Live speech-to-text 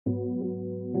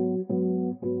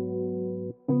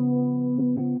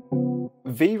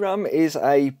VRAM is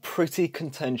a pretty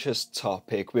contentious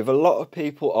topic, with a lot of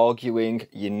people arguing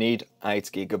you need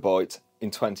 8GB in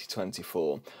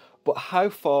 2024. But how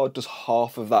far does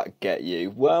half of that get you?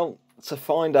 Well, to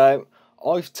find out,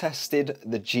 I've tested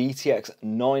the GTX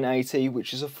 980,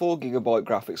 which is a 4GB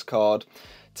graphics card,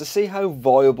 to see how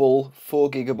viable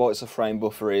 4GB of frame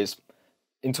buffer is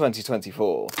in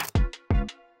 2024.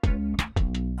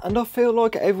 And I feel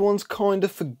like everyone's kind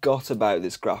of forgot about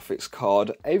this graphics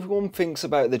card. Everyone thinks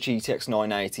about the GTX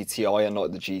 980 Ti and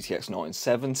like the GTX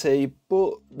 970,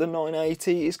 but the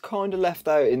 980 is kind of left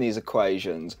out in these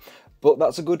equations. But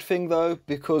that's a good thing though,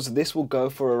 because this will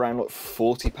go for around like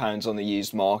 £40 on the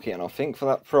used market, and I think for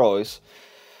that price,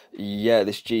 yeah,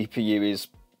 this GPU is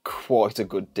quite a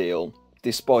good deal,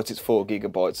 despite its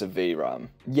 4GB of VRAM.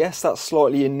 Yes, that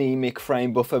slightly anemic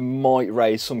frame buffer might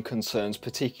raise some concerns,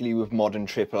 particularly with modern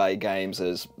AAA games,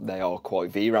 as they are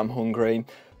quite VRAM hungry.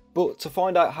 But to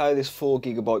find out how this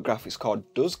 4GB graphics card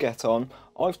does get on,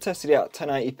 I've tested it at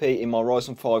 1080p in my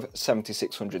Ryzen 5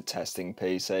 7600 testing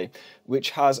PC,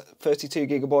 which has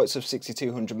 32GB of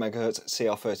 6200MHz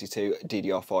CR32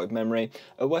 DDR5 memory,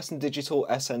 a Western Digital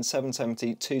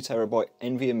SN770 2TB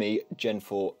NVMe Gen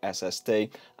 4 SSD,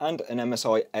 and an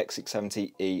MSI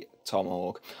X670E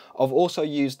Tomahawk. I've also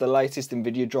used the latest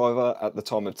NVIDIA driver at the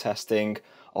time of testing.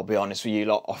 I'll be honest with you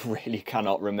lot, I really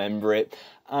cannot remember it,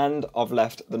 and I've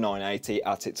left the 980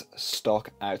 at its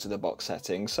stock out of the box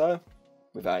setting. So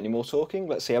without any more talking,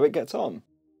 let's see how it gets on.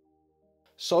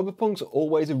 Cyberpunk's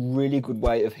always a really good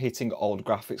way of hitting old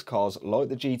graphics cards like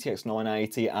the GTX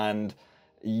 980, and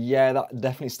yeah, that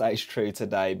definitely stays true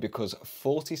today, because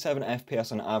 47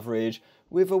 FPS on average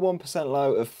with a 1%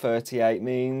 low of 38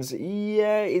 means,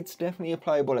 yeah, it's definitely a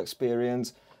playable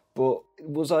experience. But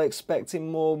was I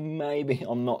expecting more? Maybe,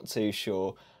 I'm not too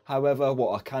sure. However,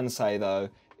 what I can say though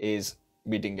is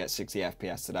we didn't get 60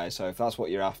 FPS today, so if that's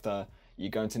what you're after, you're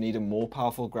going to need a more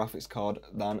powerful graphics card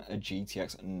than a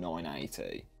GTX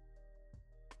 980.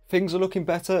 Things are looking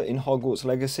better in Hogwarts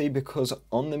Legacy, because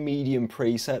on the medium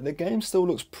preset the game still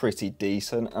looks pretty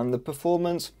decent, and the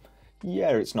performance,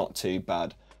 yeah, it's not too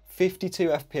bad. 52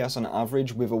 FPS on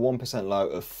average with a 1% low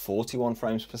of 41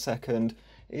 frames per second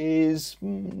is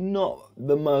not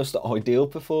the most ideal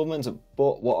performance,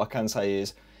 but what I can say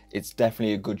is it's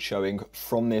definitely a good showing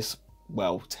from this,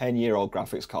 well, 10-year-old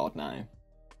graphics card now.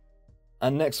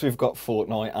 And next we've got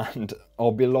Fortnite, and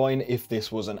I'll be lying if this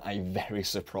wasn't a very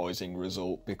surprising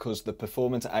result, because the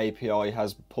performance API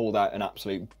has pulled out an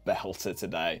absolute belter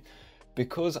today.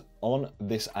 Because on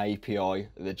this API,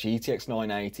 the GTX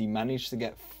 980 managed to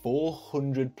get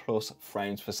 400 plus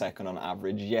frames per second on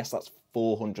average. Yes, that's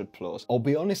 400 plus. I'll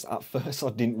be honest, at first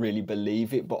I didn't really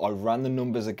believe it, but I ran the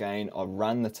numbers again, I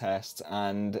ran the tests,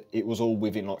 and it was all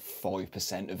within like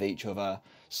 5% of each other.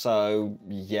 So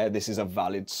yeah, this is a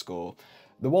valid score.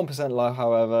 The 1% low,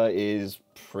 however, is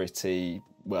pretty,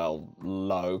 well,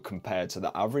 low compared to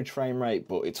the average frame rate,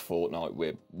 but it's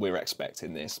Fortnite, we're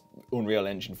expecting this. Unreal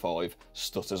Engine 5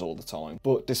 stutters all the time.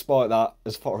 But despite that,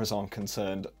 as far as I'm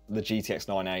concerned, the GTX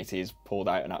 980 has pulled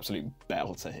out an absolute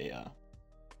belter here.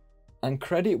 And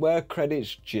credit where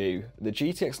credit's due, the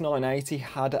GTX 980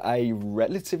 had a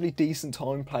relatively decent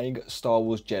time playing Star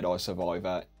Wars Jedi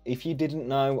Survivor. If you didn't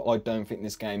know, I don't think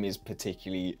this game is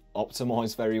particularly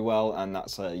optimised very well, and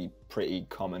that's a pretty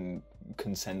common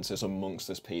consensus amongst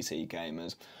us PC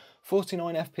gamers.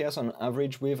 49 FPS on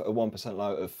average with a 1%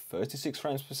 low of 36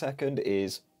 frames per second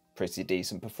is pretty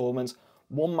decent performance.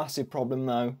 One massive problem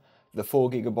though, the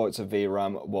 4GB of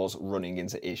VRAM was running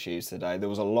into issues today. There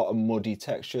was a lot of muddy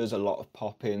textures, a lot of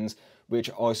pop-ins, which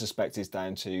I suspect is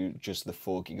down to just the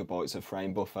 4GB of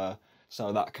frame buffer,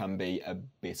 so that can be a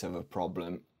bit of a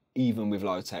problem, even with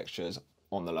low textures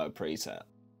on the low preset.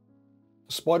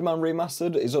 SpiderMan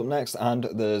Remastered is up next, and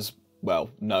there's, well,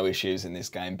 no issues in this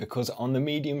game, because on the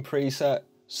medium preset,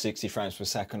 60 frames per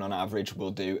second on average will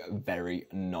do very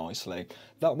nicely.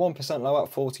 That 1% low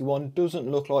at 41 doesn't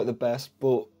look like the best,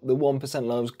 but the 1%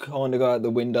 lows kind of go out the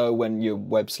window when you're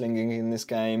web slinging in this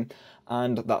game,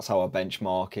 and that's how I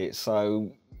benchmark it.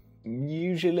 So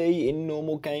usually in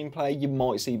normal gameplay you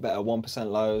might see better 1%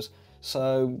 lows,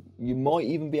 so you might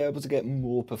even be able to get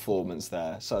more performance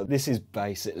there. So this is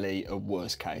basically a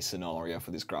worst case scenario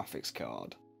for this graphics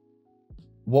card.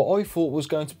 What I thought was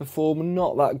going to perform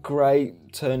not that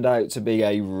great turned out to be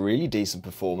a really decent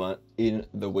performer in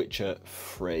The Witcher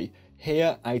 3.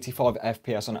 Here, 85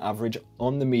 FPS on average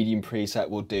on the medium preset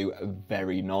will do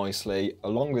very nicely,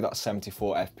 along with that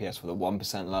 74 FPS with a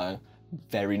 1% low.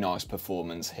 very nice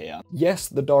performance here. Yes,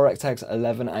 the DirectX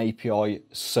 11 API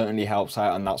certainly helps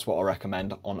out, and that's what I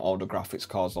recommend on older graphics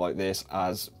cards like this,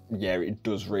 as yeah, it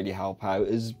does really help out,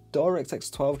 as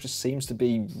DirectX 12 just seems to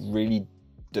be really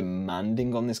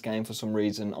demanding on this game for some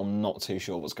reason. I'm not too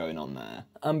sure what's going on there.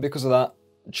 And because of that,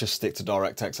 just stick to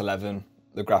DirectX 11.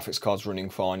 The graphics card's running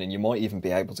fine, and you might even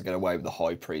be able to get away with the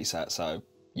high preset, so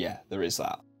yeah, there is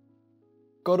that.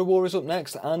 God of War is up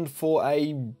next, and for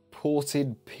a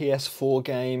ported PS4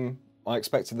 game, I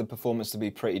expected the performance to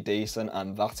be pretty decent,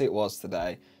 and that it was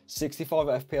today. 65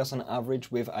 FPS on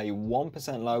average with a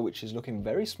 1% low, which is looking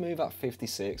very smooth at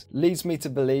 56. Leads me to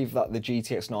believe that the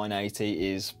GTX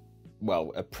 980 is,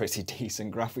 well, a pretty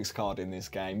decent graphics card in this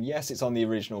game. Yes, it's on the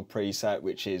original preset,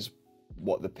 which is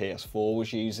what the PS4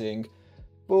 was using,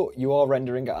 but you are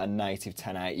rendering at a native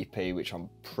 1080p, which I'm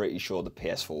pretty sure the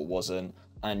PS4 wasn't,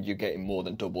 and you're getting more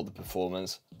than double the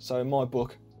performance. So in my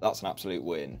book, that's an absolute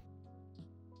win.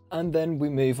 And then we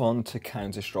move on to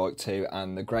Counter-Strike 2,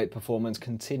 and the great performance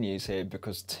continues here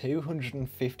because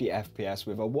 250 FPS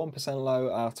with a 1%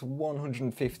 low at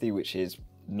 150, which is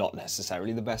not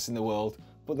necessarily the best in the world,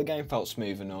 but the game felt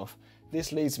smooth enough.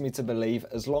 This leads me to believe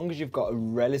as long as you've got a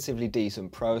relatively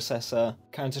decent processor,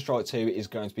 Counter-Strike 2 is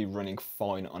going to be running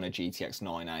fine on a GTX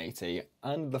 980,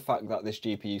 and the fact that this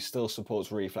GPU still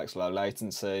supports reflex low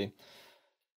latency,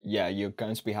 yeah, you're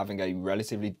going to be having a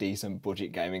relatively decent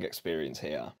budget gaming experience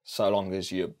here, so long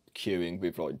as you're queuing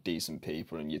with like decent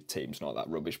people and your team's not that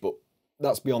rubbish, but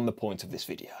that's beyond the point of this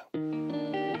video.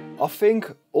 I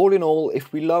think all in all,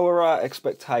 if we lower our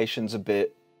expectations a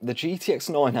bit, the GTX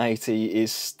 980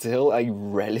 is still a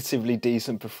relatively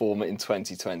decent performer in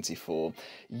 2024.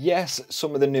 Yes,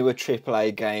 some of the newer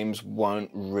AAA games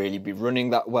won't really be running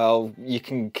that well. You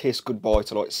can kiss goodbye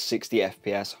to like 60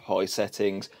 FPS high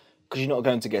settings because you're not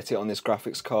going to get it on this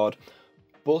graphics card.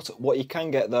 But what you can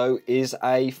get though is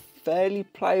a fairly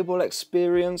playable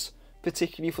experience,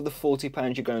 particularly for the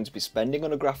 £40 you're going to be spending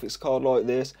on a graphics card like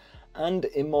this. And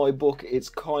in my book, it's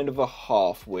kind of a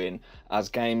half win, as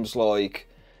games like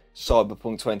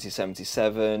Cyberpunk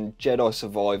 2077, Jedi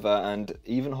Survivor, and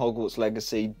even Hogwarts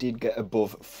Legacy did get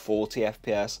above 40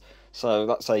 FPS, so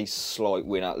that's a slight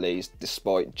win at least,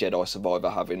 despite Jedi Survivor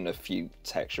having a few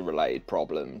texture related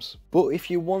problems. But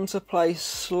if you want to play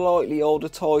slightly older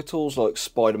titles like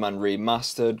SpiderMan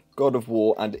Remastered, God of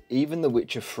War, and even The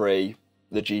Witcher 3,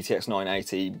 the GTX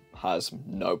 980 has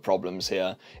no problems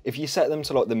here. If you set them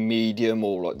to like the medium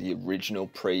or like the original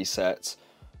presets,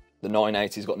 the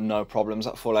 980's got no problems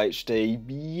at full HD.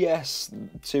 Yes,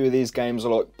 two of these games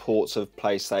are like ports of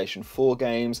PlayStation 4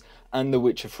 games, and The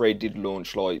Witcher 3 did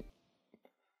launch like,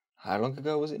 how long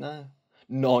ago was it now?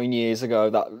 9 years ago,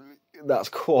 that's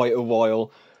quite a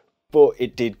while, but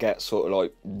it did get sort of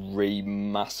like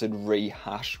remastered,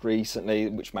 rehashed recently,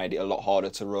 which made it a lot harder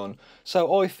to run.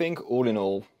 So I think all in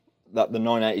all, that the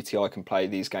 980 Ti can play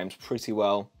these games pretty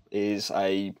well is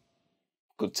a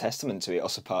good testament to it, I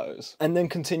suppose. And then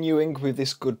continuing with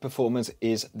this good performance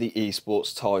is the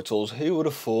esports titles. Who would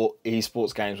have thought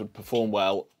esports games would perform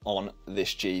well on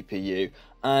this GPU?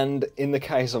 And in the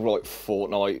case of like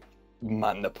Fortnite,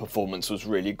 man, the performance was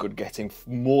really good, getting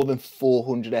more than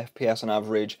 400 FPS on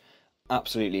average,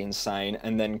 absolutely insane.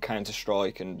 And then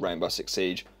Counter-Strike and Rainbow Six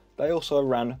Siege, they also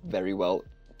ran very well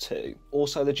too.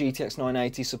 Also, the GTX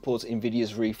 980 supports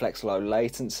Nvidia's reflex low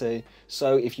latency,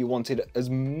 so if you wanted as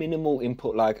minimal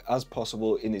input lag as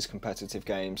possible in these competitive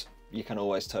games, you can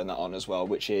always turn that on as well,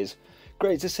 which is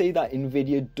great to see that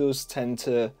Nvidia does tend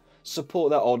to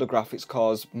support their older graphics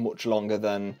cards much longer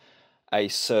than a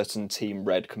certain Team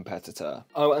Red competitor.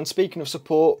 Oh, and speaking of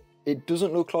support, it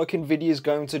doesn't look like Nvidia is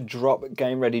going to drop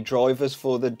game-ready drivers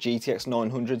for the GTX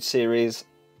 900 series,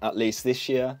 at least this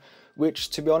year, which,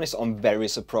 to be honest, I'm very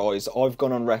surprised. I've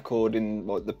gone on record in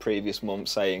like the previous month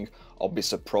saying I'll be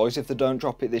surprised if they don't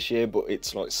drop it this year, but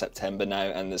it's like September now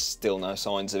and there's still no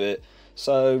signs of it.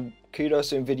 So kudos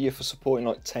to Nvidia for supporting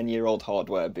like 10-year-old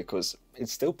hardware, because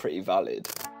it's still pretty valid.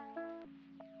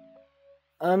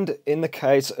 And in the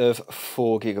case of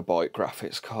 4GB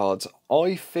graphics cards,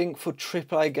 I think for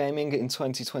AAA gaming in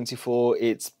 2024,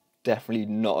 it's definitely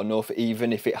not enough,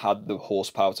 even if it had the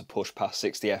horsepower to push past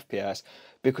 60 FPS,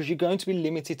 because you're going to be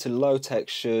limited to low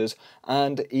textures,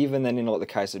 and even then in like the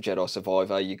case of Jedi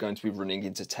Survivor, you're going to be running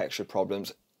into texture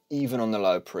problems even on the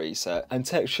low preset. And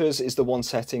textures is the one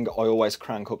setting I always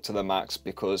crank up to the max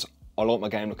because I like my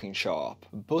game looking sharp.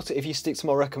 But if you stick to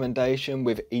my recommendation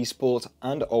with eSport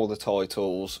and older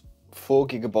titles,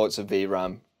 4GB of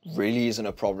VRAM really isn't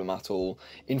a problem at all.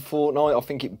 In Fortnite, I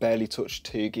think it barely touched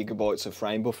 2 gigabytes of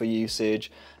frame buffer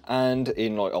usage, and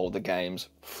in like older games,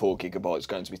 4 gigabytes is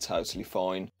going to be totally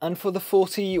fine. And for the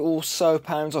 40 or so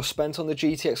pounds I spent on the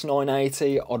GTX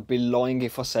 980, I'd be lying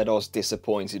if I said I was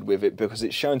disappointed with it, because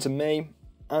it's shown to me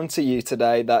and to you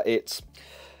today that it's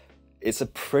a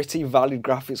pretty valid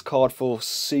graphics card for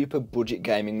super budget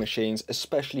gaming machines,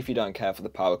 especially if you don't care for the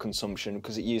power consumption,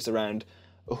 because it used around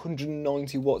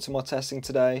 190 watts in my testing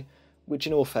today, which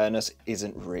in all fairness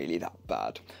isn't really that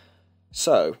bad.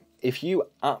 So if you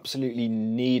absolutely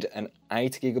need an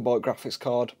 8GB graphics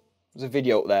card, there's a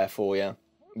video up there for you.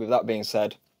 With that being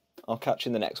said, I'll catch you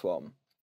in the next one.